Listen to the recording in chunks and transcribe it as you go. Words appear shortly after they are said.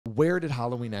where did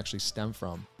Halloween actually stem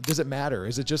from? Does it matter?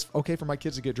 Is it just okay for my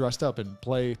kids to get dressed up and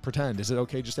play pretend? Is it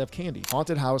okay just to have candy?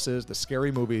 Haunted houses, the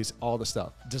scary movies, all the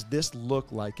stuff. Does this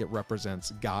look like it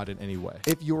represents God in any way?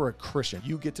 If you're a Christian,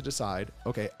 you get to decide,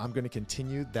 okay, I'm going to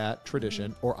continue that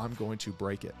tradition or I'm going to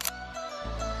break it.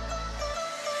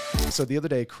 So the other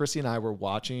day, Krissy and I were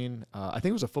watching, I think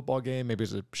it was a football game, maybe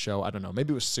it was a show, I don't know,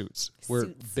 maybe it was Suits. We're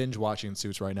binge watching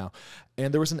Suits right now.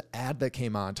 And there was an ad that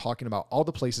came on talking about all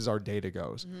the places our data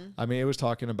goes. I mean, it was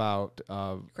talking about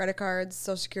credit cards,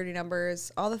 social security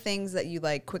numbers, all the things that you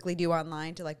like quickly do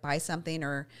online to like buy something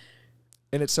or...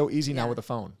 And it's so easy now with a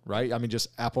phone, right? I mean, just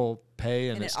Apple Pay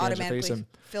and it scans your face and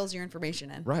fills your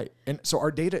information in. Right. And so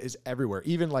our data is everywhere,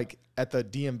 even like at the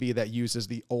DMV that uses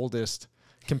the oldest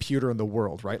computer in the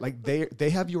world, right? Like they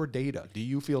have your data. Do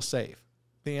you feel safe?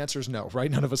 The answer is no, right?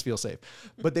 None of us feel safe.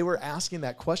 But they were asking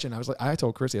that question. I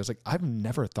told Krissy, I was like, I've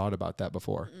never thought about that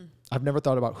before. I've never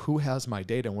thought about who has my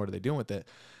data and what are they doing with it.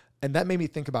 And that made me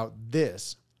think about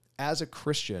this. As a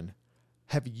Christian,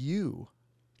 have you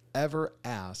ever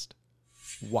asked,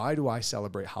 why do I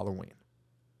celebrate Halloween?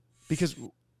 Because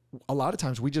a lot of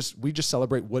times we just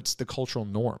celebrate what's the cultural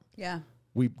norm. Yeah.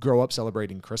 We grow up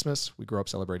celebrating Christmas. We grow up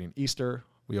celebrating Easter.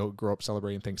 We grow up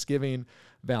celebrating Thanksgiving,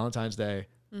 Valentine's Day,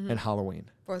 and Halloween.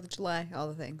 4th of July, all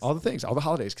the things. All the things, all the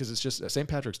holidays, because it's just St.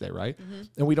 Patrick's Day, right?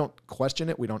 And we don't question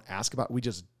it. We don't ask about it. We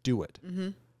just do it.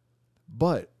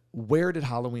 But where did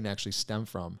Halloween actually stem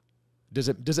from? Does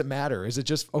it matter? Is it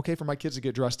just okay for my kids to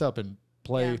get dressed up and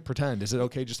play pretend? Is it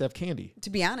okay just to have candy? To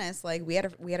be honest, like we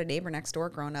had a neighbor next door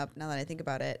growing up, now that I think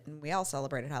about it, and we all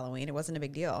celebrated Halloween. It wasn't a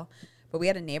big deal. But we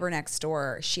had a neighbor next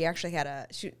door. She actually had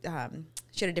she had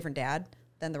a different dad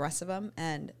than the rest of them,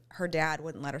 and her dad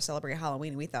wouldn't let her celebrate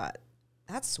Halloween. We thought,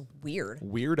 that's weird.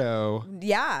 Weirdo.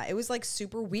 Yeah, it was like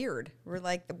super weird. We're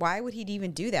like, why would he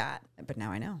even do that? But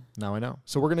now I know. Now I know.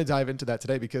 So we're going to dive into that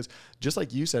today because just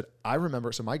like you said, I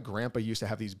remember, so my grandpa used to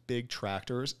have these big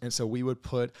tractors, and so we would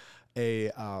put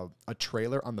a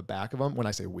trailer on the back of them. When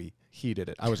I say we, he did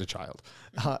it. I was a child.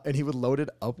 And he would load it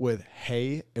up with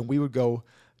hay, and we would go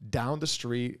down the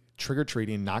street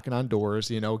trick-or-treating, knocking on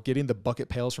doors, getting the bucket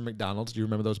pails from McDonald's. Do you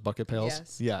remember those bucket pails?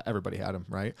 Yes. Yeah, everybody had them,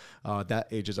 right? That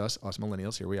ages us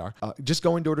millennials. Here we are. Just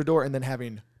going door to door and then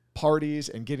having parties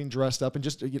and getting dressed up and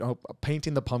just,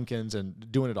 painting the pumpkins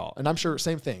and doing it all. And I'm sure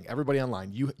same thing. Everybody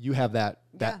online, you have that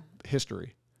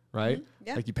history, right?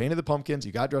 Yeah. Like you painted the pumpkins,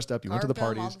 you got dressed up, you went to the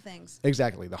parties. All the things.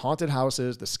 Exactly. The haunted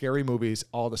houses, the scary movies,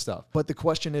 all the stuff. But the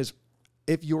question is,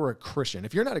 if you're a Christian,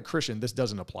 if you're not a Christian, this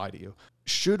doesn't apply to you.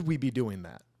 Should we be doing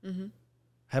that?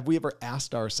 Have we ever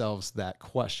asked ourselves that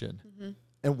question?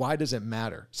 And why does it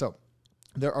matter? So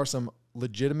there are some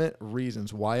legitimate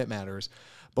reasons why it matters.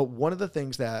 But one of the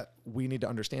things that we need to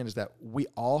understand is that we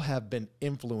all have been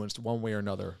influenced one way or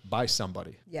another by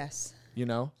somebody. Yes.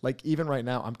 Like even right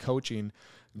now, I'm coaching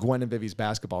Gwen and Vivi's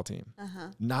basketball team.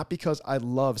 Not because I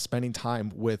love spending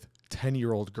time with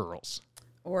 10-year-old girls.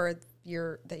 Or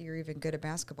you're even good at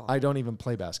basketball. I don't even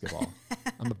play basketball.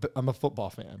 I'm a football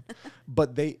fan.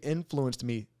 But they influenced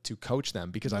me to coach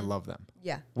them because I love them.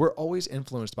 Yeah. We're always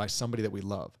influenced by somebody that we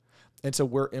love. And so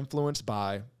we're influenced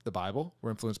by the Bible.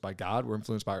 We're influenced by God. We're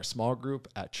influenced by our small group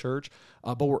at church.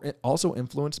 But we're also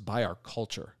influenced by our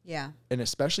culture. Yeah. And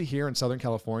especially here in Southern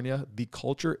California, the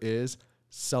culture is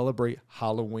celebrate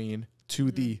Halloween to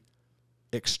the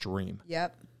extreme.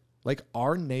 Yep. Like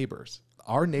our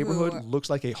neighborhood looks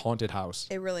like a haunted house.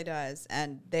 It really does.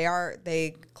 And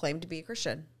they claim to be a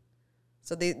Christian.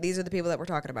 So these are the people that we're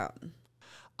talking about.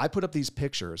 I put up these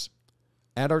pictures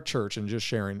at our church and just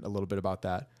sharing a little bit about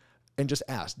that and just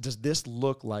asked, does this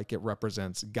look like it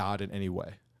represents God in any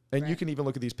way? And you can even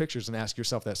look at these pictures and ask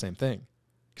yourself that same thing.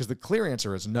 Because the clear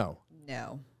answer is no.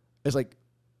 No. It's like,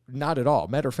 not at all.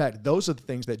 Matter of fact, those are the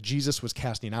things that Jesus was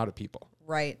casting out at people.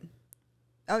 Right.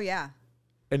 Oh, yeah.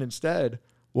 And instead,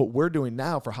 what we're doing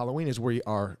now for Halloween is we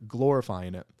are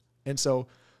glorifying it. And so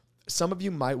some of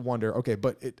you might wonder, okay,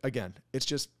 but it's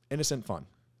just innocent fun.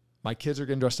 My kids are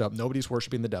getting dressed up. Nobody's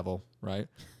worshiping the devil, right?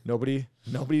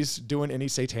 Nobody's doing any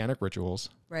satanic rituals.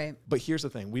 Right. But here's the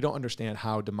thing. We don't understand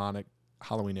how demonic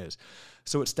Halloween is.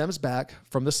 So it stems back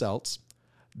from the Celts.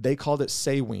 They called it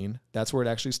Samhain. That's where it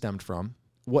actually stemmed from.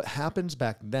 What happens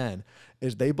back then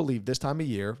is they believe this time of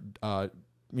year,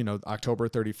 October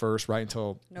 31st, right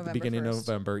until the beginning of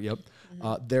November. Yep.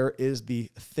 There is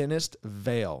the thinnest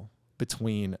veil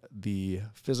between the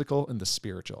physical and the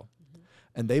spiritual.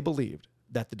 And they believed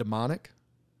that the demonic,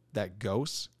 that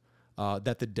ghosts,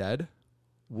 that the dead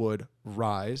would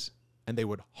rise and they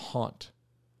would haunt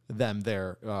them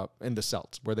there in the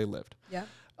Celts where they lived. Yeah.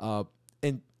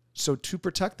 And so to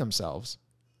protect themselves,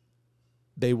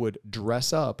 they would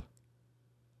dress up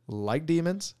like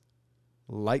demons,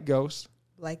 like ghosts,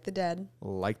 Like the dead.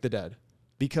 like the dead.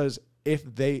 Because if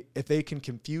they can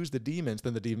confuse the demons,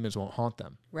 then the demons won't haunt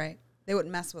them. Right. They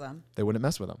wouldn't mess with them. They wouldn't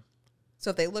mess with them. So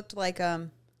if they looked like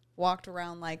walked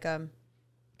around like kind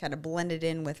of blended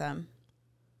in with them.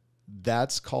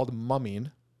 That's called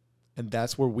mumming, and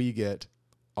that's where we get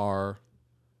our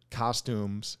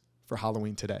costumes for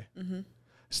Halloween today.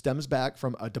 Stems back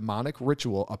from a demonic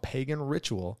ritual, a pagan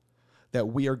ritual, that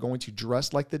we are going to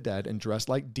dress like the dead and dress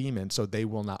like demons so they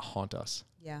will not haunt us.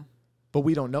 Yeah. But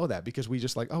we don't know that because we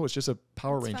just like, oh, it's just a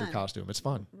Power Ranger fun. costume. It's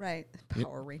fun. Right.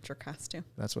 Power Ranger costume.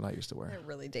 That's what I used to wear. It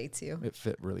really dates you. It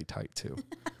fit really tight too.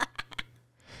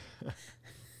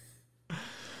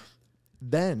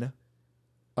 Then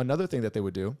another thing that they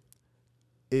would do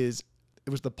is it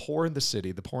was the poor in the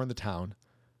city, the poor in the town.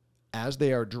 As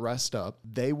they are dressed up,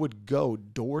 they would go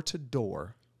door to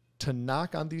door to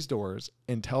knock on these doors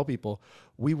and tell people,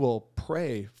 we will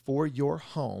pray for your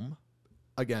home,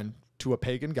 again, to a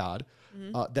pagan god,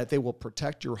 that they will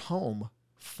protect your home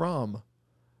from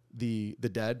the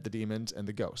dead, the demons, and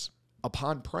the ghosts.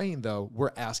 Upon praying, though,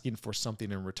 we're asking for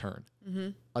something in return,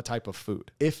 a type of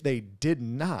food. If they did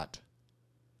not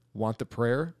want the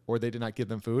prayer or they did not give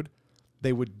them food,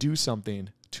 they would do something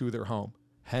to their home.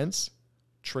 Hence,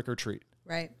 trick or treat.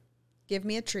 Right. Give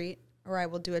me a treat or I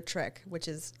will do a trick, which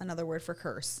is another word for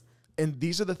curse. And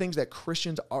these are the things that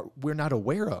Christians we're not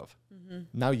aware of.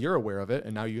 Now you're aware of it,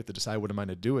 and now you have to decide what am I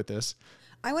going to do with this.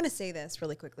 I want to say this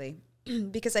really quickly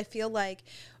because I feel like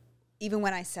even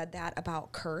when I said that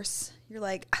about curse, you're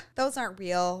like, those aren't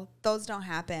real. Those don't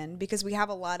happen, because we have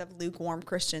a lot of lukewarm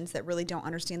Christians that really don't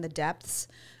understand the depths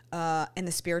and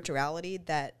the spirituality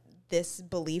that this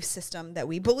belief system that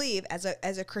we believe as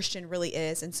a Christian really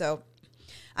is. And so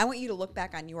I want you to look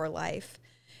back on your life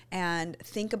and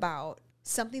think about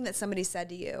something that somebody said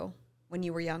to you when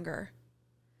you were younger,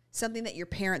 something that your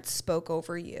parents spoke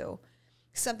over you,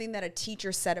 something that a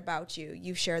teacher said about you.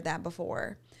 You've shared that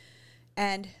before.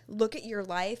 And look at your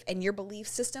life and your belief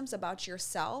systems about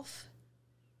yourself.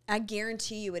 I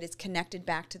guarantee you it is connected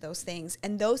back to those things.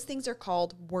 And those things are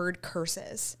called word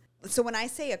curses. So when I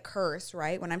say a curse,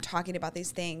 right, when I'm talking about these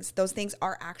things, those things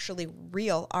are actually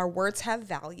real. Our words have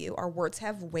value. Our words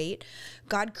have weight.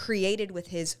 God created with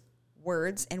his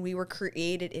words, and we were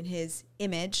created in his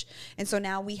image. And so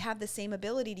now we have the same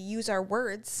ability to use our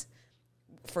words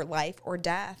for life or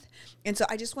death. And so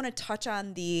I just want to touch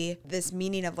on this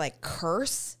meaning of like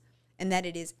curse, and that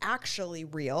it is actually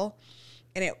real,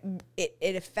 and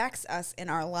it affects us in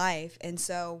our life. And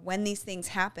so when these things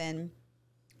happen,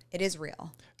 it is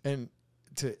real. And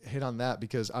to hit on that,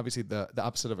 because obviously the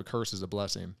opposite of a curse is a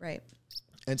blessing. Right.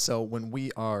 And so when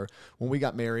you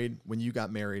got married,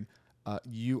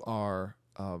 you are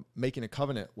making a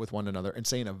covenant with one another and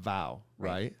saying a vow,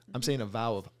 right? Mm-hmm. I'm saying a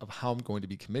vow of how I'm going to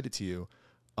be committed to you.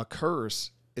 A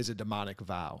curse is a demonic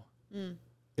vow. Mm.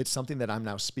 It's something that I'm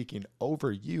now speaking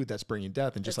over you that's bringing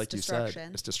death. And just like you said,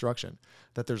 it's destruction.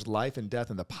 That there's life and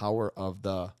death in the power of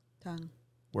the tongue,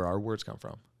 where our words come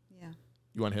from. Yeah.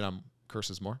 You want to hit on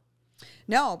curses more?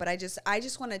 No, but I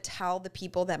just want to tell the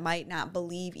people that might not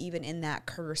believe even in that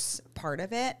curse part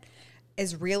of it,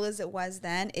 as real as it was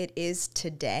then, it is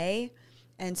today.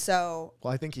 And so,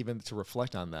 well, I think even to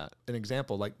reflect on that, an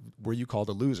example, like, were you called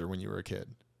a loser when you were a kid?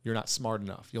 You're not smart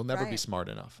enough. You'll never be smart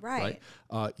enough. Right.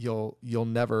 You'll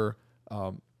never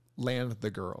land the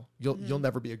girl. You'll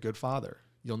never be a good father.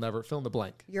 You'll never fill in the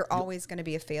blank. You're always going to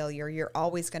be a failure. You're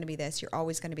always going to be this. You're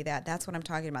always going to be that. That's what I'm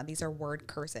talking about. These are word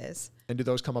curses. And do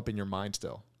those come up in your mind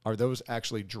still? Are those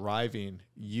actually driving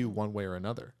you one way or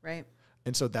another? Right.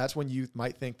 And so that's when you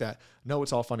might think that, no,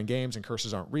 it's all fun and games and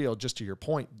curses aren't real. Just to your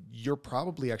point, you're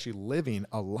probably actually living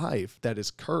a life that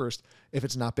is cursed if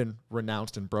it's not been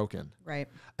renounced and broken. Right.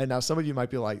 And now some of you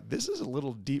might be like, this is a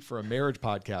little deep for a marriage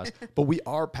podcast, but we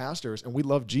are pastors and we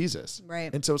love Jesus.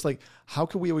 Right. And so it's like, how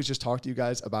can we always just talk to you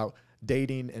guys about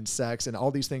dating and sex and all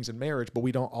these things in marriage, but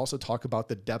we don't also talk about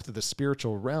the depth of the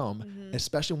spiritual realm,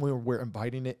 especially when we're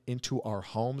inviting it into our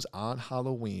homes on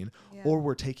Halloween, or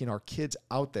we're taking our kids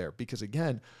out there? Because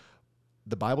again,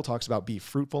 the Bible talks about be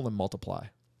fruitful and multiply.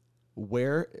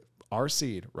 Where our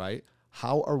seed, right?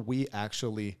 How are we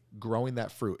actually growing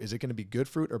that fruit? Is it going to be good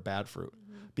fruit or bad fruit?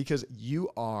 Because you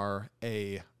are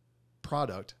a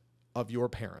product of your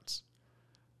parents.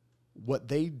 What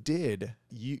they did,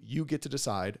 you get to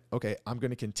decide, okay, I'm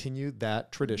going to continue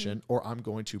that tradition or I'm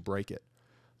going to break it.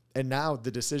 And now the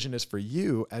decision is for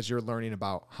you, as you're learning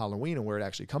about Halloween and where it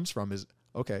actually comes from, is,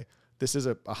 okay, this is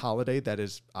a holiday that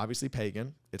is obviously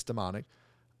pagan. It's demonic.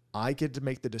 I get to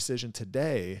make the decision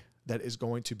today that is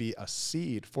going to be a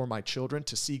seed for my children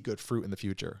to see good fruit in the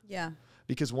future. Yeah.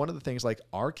 Because one of the things like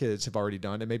our kids have already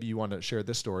done, and maybe you want to share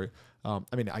this story. I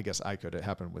mean, I guess I could, it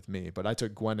happened with me, but I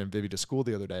took Gwen and Vivi to school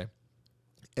the other day.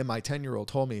 And my 10-year-old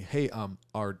told me, hey,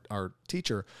 our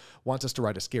teacher wants us to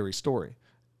write a scary story.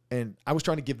 And I was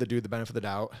trying to give the dude the benefit of the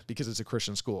doubt because it's a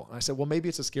Christian school. And I said, well, maybe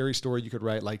it's a scary story you could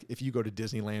write, like if you go to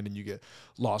Disneyland and you get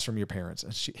lost from your parents.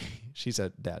 And she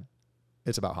said, Dad,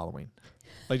 it's about Halloween.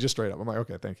 Like just straight up. I'm like,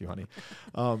 okay, thank you, honey.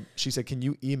 She said, can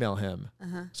you email him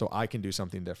so I can do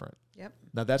something different? Yep.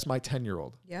 Now that's my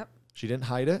 10-year-old. Yep. She didn't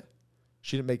hide it.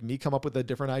 She didn't make me come up with a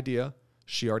different idea.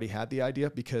 She already had the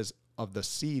idea because of the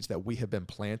seeds that we have been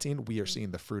planting. We are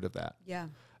seeing the fruit of that. Yeah.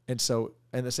 And so,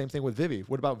 and the same thing with Vivi.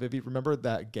 What about Vivi? Remember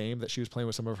that game that she was playing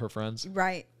with some of her friends?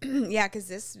 Right. Yeah, because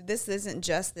this isn't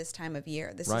just this time of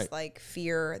year. This is like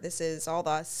fear. This is all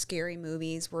the scary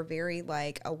movies. We're very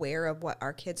like aware of what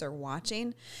our kids are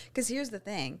watching. Because here's the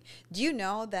thing. Do you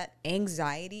know that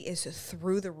anxiety is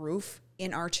through the roof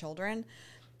in our children?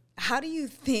 How do you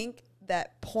think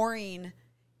that pouring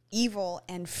evil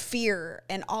and fear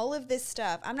and all of this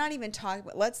stuff, I'm not even talking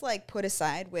about, let's like put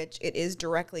aside, which it is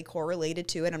directly correlated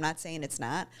to it. I'm not saying it's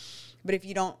not, but if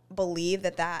you don't believe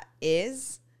that that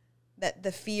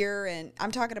the fear, and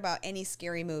I'm talking about any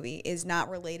scary movie is not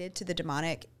related to the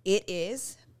demonic, it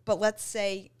is, but let's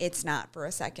say it's not for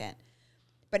a second.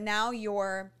 But now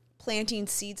you're planting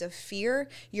seeds of fear.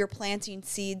 You're planting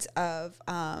seeds of,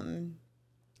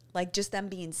 like just them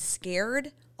being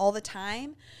scared all the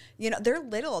time. You know,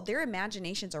 their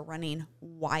imaginations are running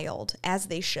wild, as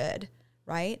they should,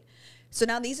 right? So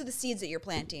now these are the seeds that you're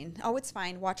planting. Oh, it's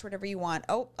fine. Watch whatever you want.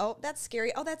 Oh, that's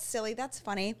scary. Oh, that's silly. That's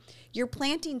funny. You're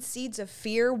planting seeds of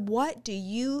fear. What do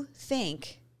you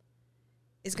think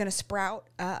is going to sprout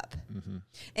up? Mm-hmm.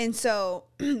 And so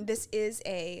this is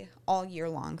a all year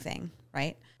long thing,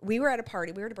 right? We were at a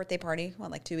party. We were at a birthday party,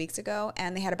 like 2 weeks ago,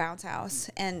 and they had a bounce house.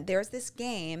 And there's this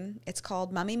game. It's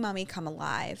called Mummy, Mummy, Come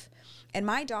Alive. And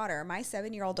my daughter, my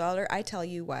 7-year-old daughter, I tell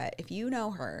you what, if you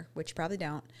know her, which you probably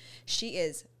don't, she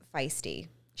is feisty.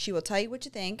 She will tell you what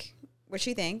she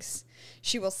thinks.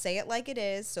 She will say it like it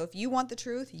is. So if you want the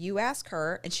truth, you ask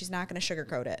her, and she's not going to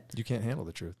sugarcoat it. You can't handle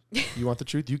the truth. You want the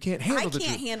truth? You can't handle the truth.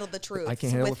 I can't handle the truth. I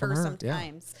can't handle with it from her her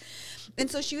sometimes. Yeah.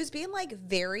 And so she was being like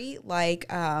very like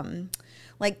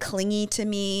clingy to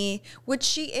me, which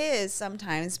she is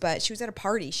sometimes, but she was at a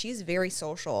party. She's very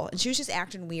social, and she was just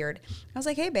acting weird. I was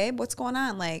like, hey, babe, what's going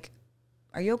on? Like,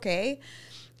 are you okay?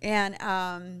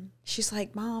 And she's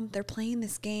like, Mom, they're playing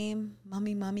this game,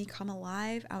 Mummy, Mummy, Come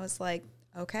Alive. I was like,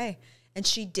 okay. And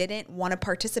she didn't want to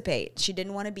participate. She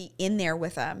didn't want to be in there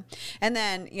with them. And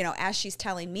then, you know, as she's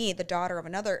telling me, the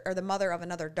mother of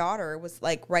another daughter was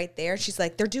like right there. She's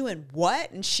like, they're doing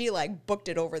what? And she like booked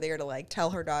it over there to like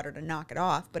tell her daughter to knock it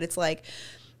off. But it's like,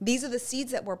 these are the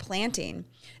seeds that we're planting.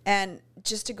 And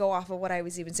just to go off of what I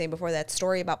was even saying before, that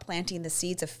story about planting the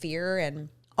seeds of fear and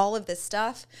all of this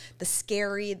stuff, the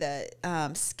scary, the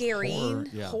scaring,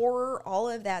 horror, all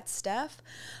of that stuff.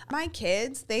 My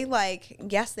kids, they like,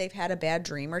 yes, they've had a bad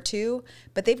dream or two,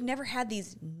 but they've never had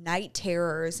these night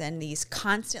terrors and these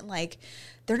constant, like,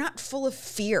 they're not full of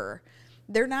fear.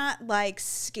 They're not like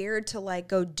scared to like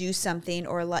go do something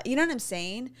or like, you know what I'm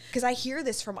saying? Because I hear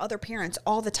this from other parents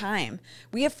all the time.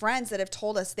 We have friends that have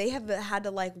told us they have had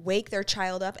to like wake their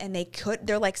child up and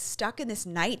they're like stuck in this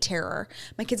night terror.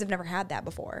 My kids have never had that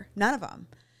before. None of them.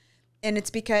 And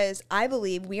it's because I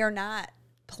believe we are not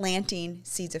planting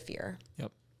seeds of fear.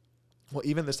 Yep. Well,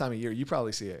 even this time of year, you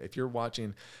probably see it. If you're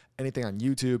watching anything on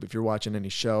YouTube, if you're watching any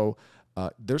show,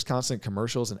 there's constant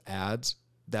commercials and ads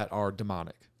that are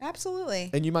demonic.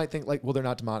 Absolutely. And you might think like, well, they're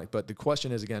not demonic, but the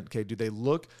question is again, okay, do they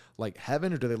look like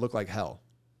heaven or do they look like hell?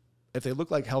 If they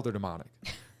look like hell, they're demonic.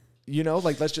 You know,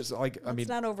 like let's just like, let's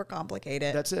not overcomplicate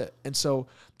it. That's it. And so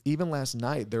even last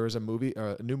night there was a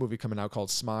new movie coming out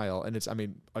called Smile, and it's, I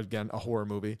mean, again, a horror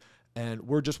movie. And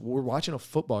we're watching a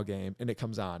football game and it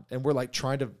comes on and we're like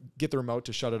trying to get the remote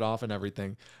to shut it off and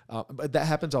everything. But that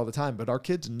happens all the time. But our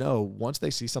kids know once they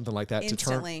see something like that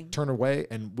instantly to turn away.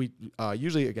 And we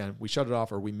usually, again, we shut it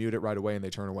off or we mute it right away and they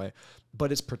turn away.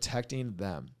 But it's protecting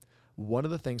them. One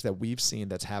of the things that we've seen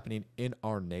that's happening in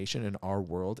our nation, in our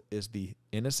world, is the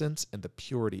innocence and the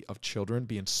purity of children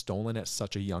being stolen at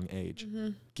such a young age. Mm-hmm.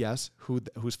 Guess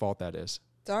whose fault that is?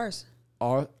 It's ours.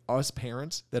 Us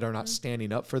parents that are not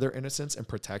standing up for their innocence and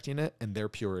protecting it and their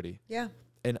purity. Yeah.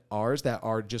 And ours that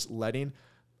are just letting,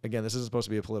 again, this isn't supposed to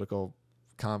be a political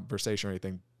conversation or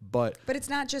anything, but it's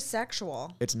not just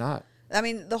sexual. It's not. I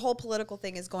mean, the whole political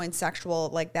thing is going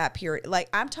sexual, like that purity. Like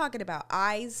I'm talking about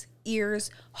eyes, ears,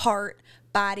 heart,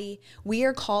 body. We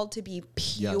are called to be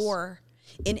pure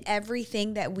in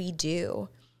everything that we do.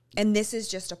 And this is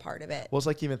just a part of it. Well, it's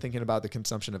like even thinking about the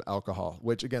consumption of alcohol,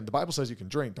 which again, the Bible says you can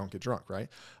drink, don't get drunk, right?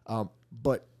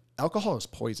 But alcohol is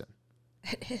poison.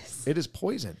 It is. It is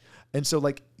poison. And so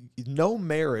like no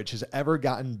marriage has ever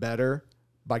gotten better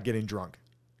by getting drunk.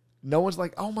 No one's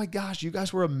like, oh my gosh, you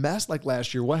guys were a mess like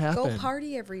last year. What happened? Go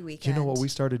party every weekend. You know what we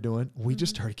started doing? We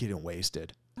just started getting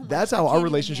wasted. That's how our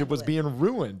relationship was being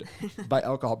ruined by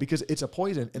alcohol, because it's a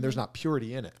poison and there's not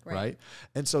purity in it, right?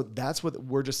 And so that's what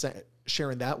we're just saying,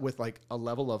 sharing that with like a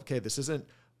level of, okay, this isn't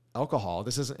alcohol,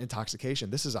 this isn't intoxication.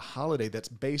 This is a holiday that's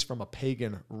based from a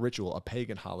pagan ritual, a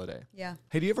pagan holiday. Yeah.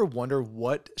 Hey, do you ever wonder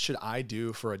what should I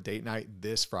do for a date night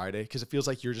this Friday? Because it feels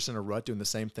like you're just in a rut doing the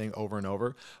same thing over and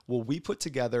over. Well, we put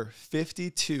together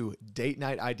 52 date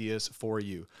night ideas for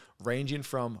you, ranging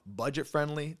from budget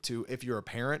friendly to, if you're a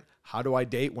parent, how do I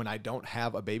date when I don't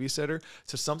have a babysitter,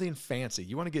 to something fancy.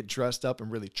 You want to get dressed up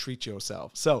and really treat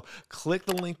yourself. So click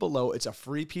the link below. It's a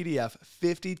free PDF,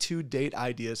 52 date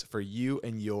ideas for you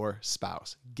and your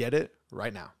spouse. Get it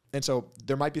right now. And so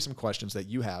there might be some questions that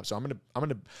you have. So I'm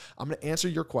going to answer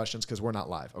your questions because we're not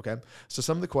live. Okay. So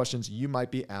some of the questions you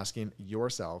might be asking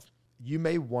yourself, you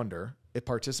may wonder if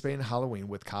participating in Halloween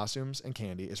with costumes and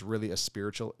candy is really a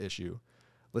spiritual issue.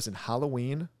 Listen,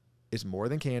 Halloween is more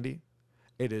than candy.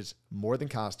 It is more than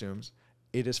costumes.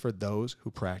 It is for those who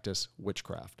practice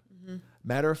witchcraft. Mm-hmm.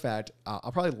 Matter of fact,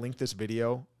 I'll probably link this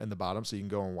video in the bottom so you can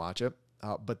go and watch it.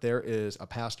 But there is a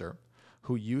pastor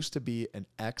who used to be an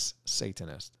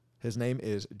ex-Satanist. His name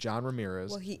is John Ramirez.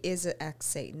 Well, he is an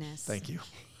ex-Satanist. Thank you.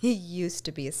 He used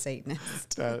to be a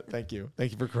Satanist. Thank you.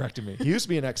 Thank you for correcting me. He used to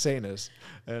be an ex-Satanist.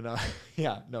 And he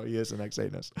is an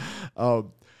ex-Satanist.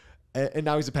 And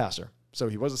now he's a pastor. So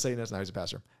he was a Satanist, now he's a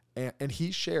pastor. And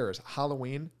he shares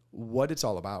Halloween, what it's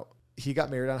all about. He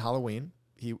got married on Halloween.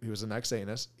 He was an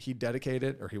ex-Satanist. He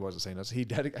was a Satanist.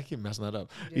 I keep messing that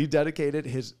up. Yeah. He dedicated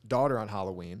his daughter on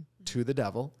Halloween to the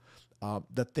devil.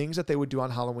 The things that they would do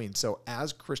on Halloween. So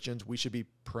as Christians, we should be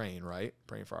praying, right?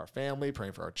 Praying for our family,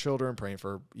 praying for our children, praying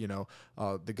for,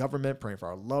 the government, praying for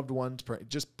our loved ones,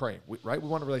 just praying, right? We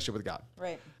want a relationship with God.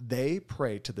 Right. They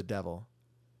pray to the devil.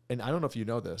 And I don't know if you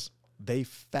know this. They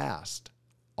fast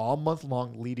all month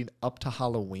long leading up to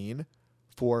Halloween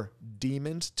for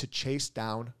demons to chase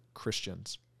down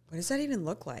Christians. What does that even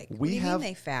look like? What do you mean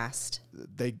they fast?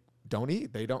 They don't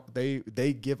eat.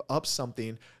 They give up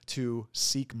something to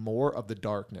seek more of the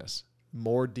darkness,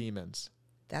 more demons.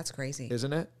 That's crazy.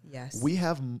 Isn't it? Yes.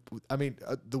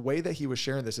 The way that he was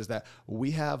sharing this is that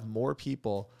we have more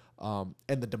people and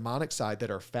the demonic side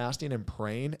that are fasting and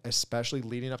praying, especially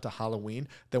leading up to Halloween,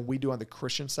 than we do on the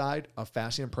Christian side of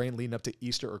fasting and praying leading up to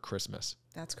Easter or Christmas.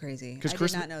 That's crazy. I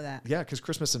did not know that. Yeah, because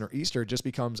Christmas and Easter just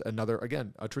becomes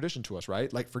a tradition to us,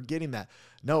 right? Like forgetting that,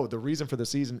 no, the reason for the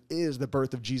season is the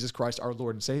birth of Jesus Christ, our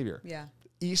Lord and Savior. Yeah.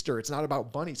 Easter, it's not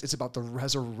about bunnies. It's about the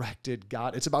resurrected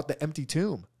God. It's about the empty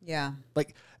tomb. Yeah.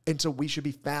 And so we should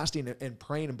be fasting and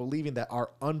praying and believing that our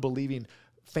unbelieving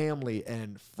family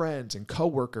and friends and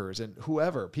coworkers and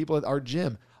whoever, people at our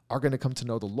gym, are going to come to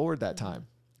know the Lord that time.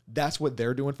 That's what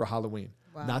they're doing for Halloween.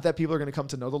 Wow. Not that people are going to come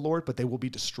to know the Lord, but they will be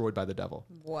destroyed by the devil.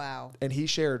 Wow. And he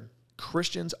shared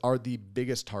Christians are the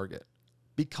biggest target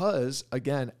because,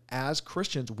 again, as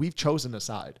Christians, we've chosen a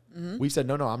side. Mm-hmm. We said,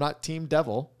 no, I'm not team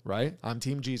devil, right? I'm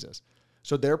team Jesus.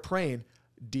 So they're praying,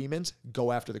 demons,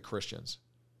 go after the Christians.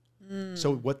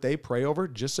 So what they pray over,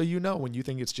 just so you know, when you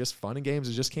think it's just fun and games,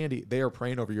 it's just candy, they are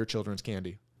praying over your children's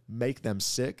candy. Make them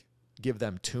sick, give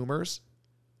them tumors,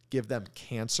 give them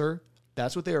cancer.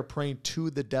 That's what they are praying to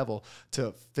the devil,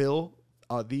 to fill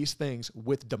these things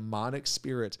with demonic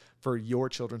spirits for your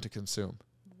children to consume.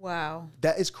 Wow.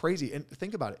 That is crazy. And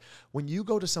think about it. When you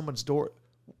go to someone's door,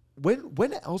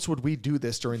 when else would we do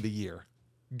this during the year?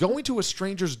 Going to a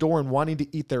stranger's door and wanting to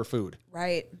eat their food.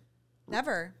 Right.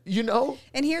 Never.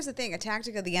 And here's the thing. A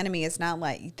tactic of the enemy is not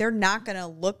like, they're not going to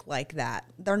look like that.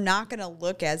 They're not going to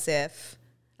look as if,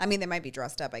 they might be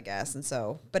dressed up, I guess. And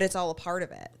so, but it's all a part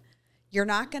of it. You're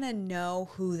not going to know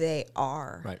who they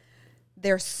are. Right.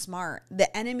 They're smart.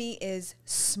 The enemy is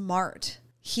smart.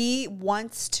 He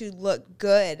wants to look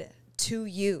good to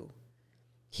you.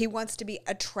 He wants to be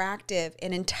attractive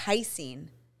and enticing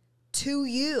to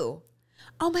you.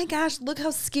 Oh my gosh, look how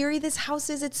scary this house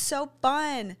is. It's so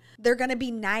fun. They're going to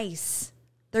be nice.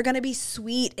 They're going to be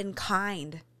sweet and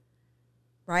kind.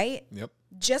 Right? Yep.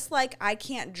 Just like I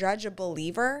can't judge a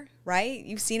believer, right?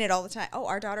 You've seen it all the time. Oh,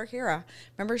 our daughter Kira.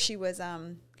 Remember she was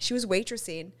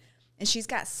waitressing and she's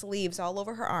got sleeves all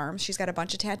over her arms. She's got a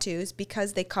bunch of tattoos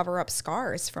because they cover up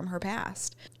scars from her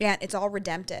past. And it's all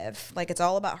redemptive. Like it's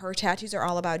all about her tattoos are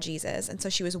all about Jesus. And so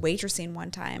she was waitressing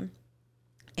one time.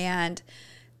 And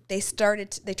they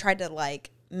tried to like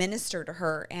minister to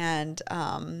her and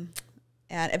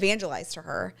evangelize to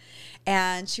her.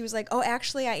 And she was like, oh,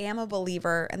 actually, I am a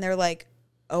believer. And they're like,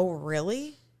 oh,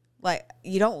 really? Like,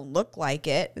 you don't look like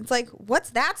it. It's like, what's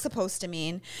that supposed to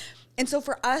mean? And so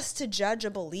for us to judge a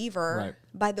believer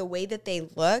by the way that they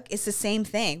look, it's the same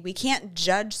thing. We can't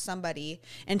judge somebody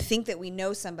and think that we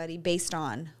know somebody based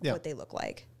on what they look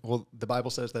like. Well, the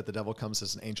Bible says that the devil comes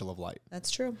as an angel of light.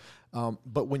 That's true.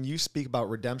 But when you speak about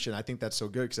redemption, I think that's so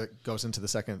good because it goes into the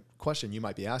second question you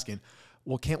might be asking.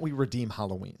 Well, can't we redeem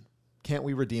Halloween? Can't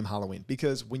we redeem Halloween?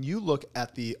 Because when you look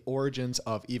at the origins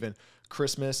of even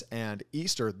Christmas and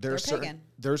Easter, there's certain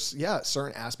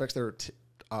aspects that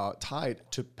are tied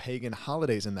to pagan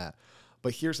holidays in that.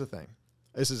 But here's the thing.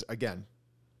 This is, again,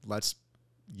 let's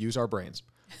use our brains.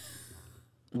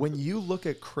 When you look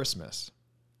at Christmas,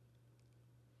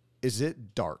 is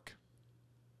it dark?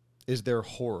 Is there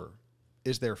horror?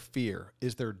 Is there fear?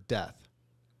 Is there death?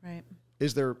 Right.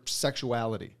 Is there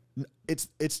sexuality? It's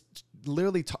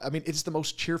literally, it's the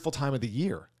most cheerful time of the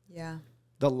year. Yeah.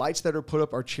 The lights that are put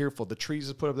up are cheerful. The trees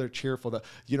that put up, they're cheerful.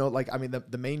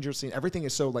 The manger scene, everything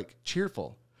is so like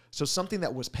cheerful. So something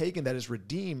that was pagan that is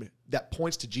redeemed, that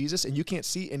points to Jesus, and you can't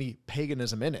see any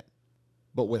paganism in it.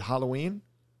 But with Halloween,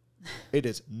 it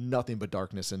is nothing but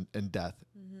darkness and death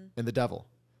and the devil.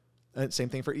 And same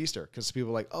thing for Easter, because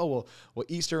people are like, oh, well,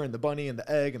 Easter and the bunny and the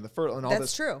egg and the fertile and all this.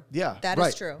 That's true. Yeah, that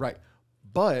is true. Right.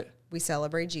 But we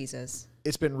celebrate Jesus.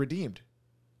 It's been redeemed.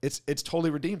 It's totally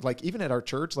redeemed. Like even at our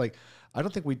church, like I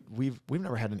don't think we've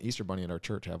never had an Easter bunny in our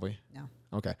church, have we? No.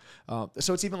 Okay.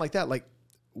 So it's even like that. Like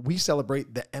we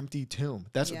celebrate the empty tomb.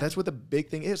 That's what the big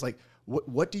thing is. Like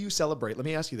what do you celebrate? Let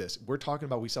me ask you this. We're talking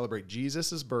about we celebrate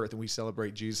Jesus's birth and we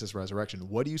celebrate Jesus' resurrection.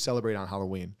 What do you celebrate on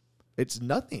Halloween? It's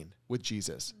nothing with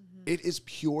Jesus. It is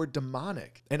pure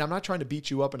demonic. And I'm not trying to beat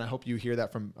you up, and I hope you hear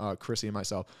that from Krissy and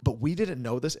myself, but we didn't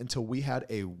know this until we had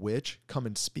a witch come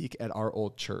and speak at our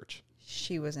old church.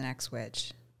 She was an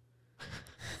ex-witch.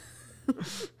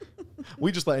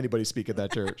 We just let anybody speak at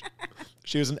that church.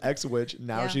 She was an ex-witch.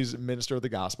 Now she's a minister of the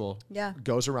gospel. Yeah.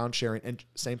 Goes around sharing. And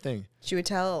same thing. She would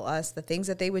tell us the things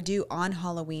that they would do on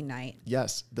Halloween night.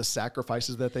 Yes. The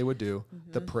sacrifices that they would do,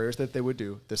 the prayers that they would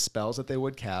do, the spells that they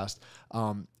would cast.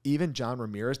 Even John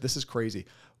Ramirez, this is crazy.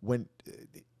 When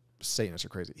Satanists are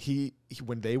crazy.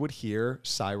 When they would hear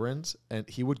sirens and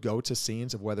he would go to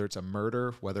scenes of whether it's a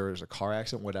murder, whether it's a car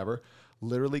accident, whatever,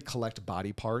 literally collect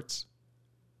body parts.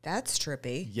 That's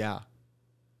trippy. Yeah.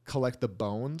 Collect the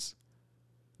bones.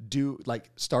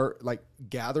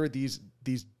 Gather these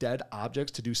dead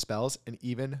objects to do spells and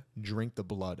even drink the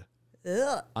blood.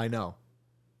 Ugh. I know.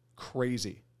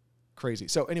 Crazy.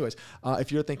 So anyways,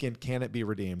 if you're thinking, can it be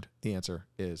redeemed? The answer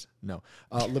is no.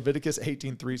 Leviticus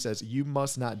 18:3 says, you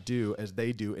must not do as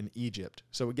they do in Egypt.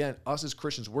 So again, us as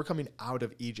Christians, we're coming out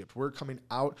of Egypt. We're coming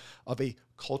out of a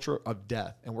culture of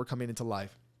death and we're coming into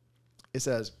life. It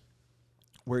says,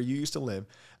 where you used to live,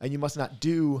 and you must not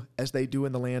do as they do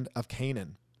in the land of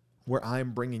Canaan, where I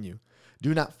am bringing you.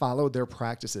 Do not follow their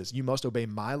practices. You must obey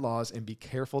my laws and be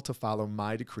careful to follow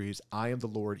my decrees. I am the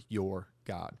Lord your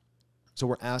God. So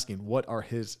we're asking, what are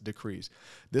his decrees?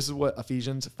 This is what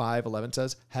Ephesians 5:11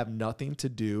 says, have nothing to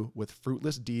do with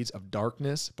fruitless deeds of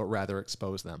darkness, but rather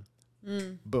expose them.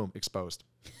 Boom, exposed.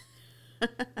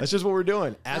 That's just what we're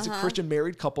doing as a Christian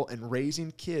married couple and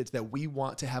raising kids that we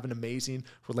want to have an amazing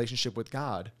relationship with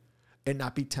God and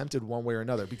not be tempted one way or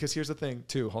another. Because here's the thing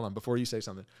too, hold on, before you say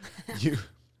something,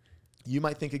 you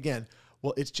might think again,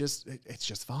 well, it's just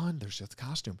fun. There's just a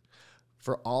costume.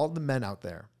 For all the men out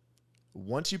there,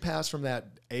 once you pass from that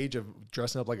age of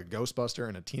dressing up like a Ghostbuster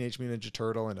and a Teenage Mutant Ninja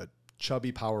Turtle and a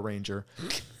chubby Power Ranger.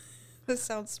 This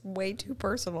sounds way too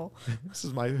personal. This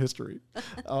is my history.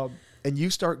 And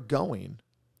you start going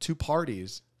to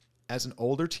parties as an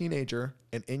older teenager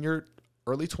and in your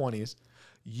early 20s,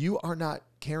 you are not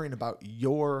caring about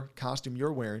your costume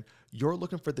you're wearing. You're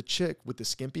looking for the chick with the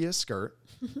skimpiest skirt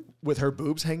with her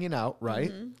boobs hanging out,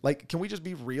 right? Like, can we just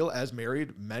be real as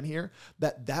married men here?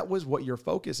 That was what your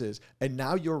focus is. And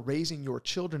now you're raising your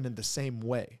children in the same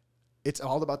way. It's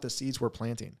all about the seeds we're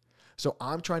planting. So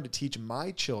I'm trying to teach my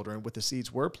children with the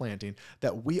seeds we're planting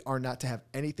that we are not to have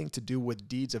anything to do with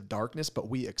deeds of darkness, but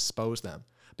we expose them.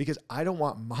 Because I don't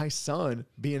want my son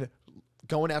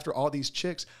going after all these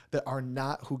chicks that are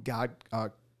not who God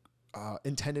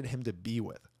intended him to be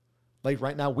with. Like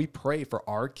right now, we pray for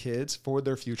our kids for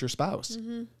their future spouse,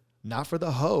 not for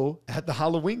the hoe at the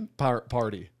Halloween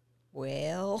party.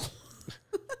 Well,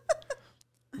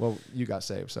 you got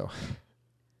saved, so.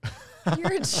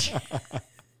 You're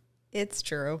It's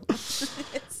true.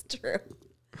 It's true.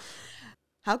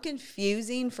 How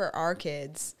confusing for our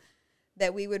kids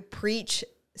that we would preach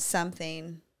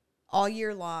something all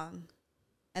year long,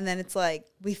 and then it's like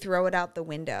we throw it out the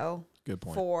window. Good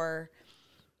point. For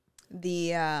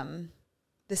the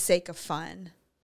sake of fun.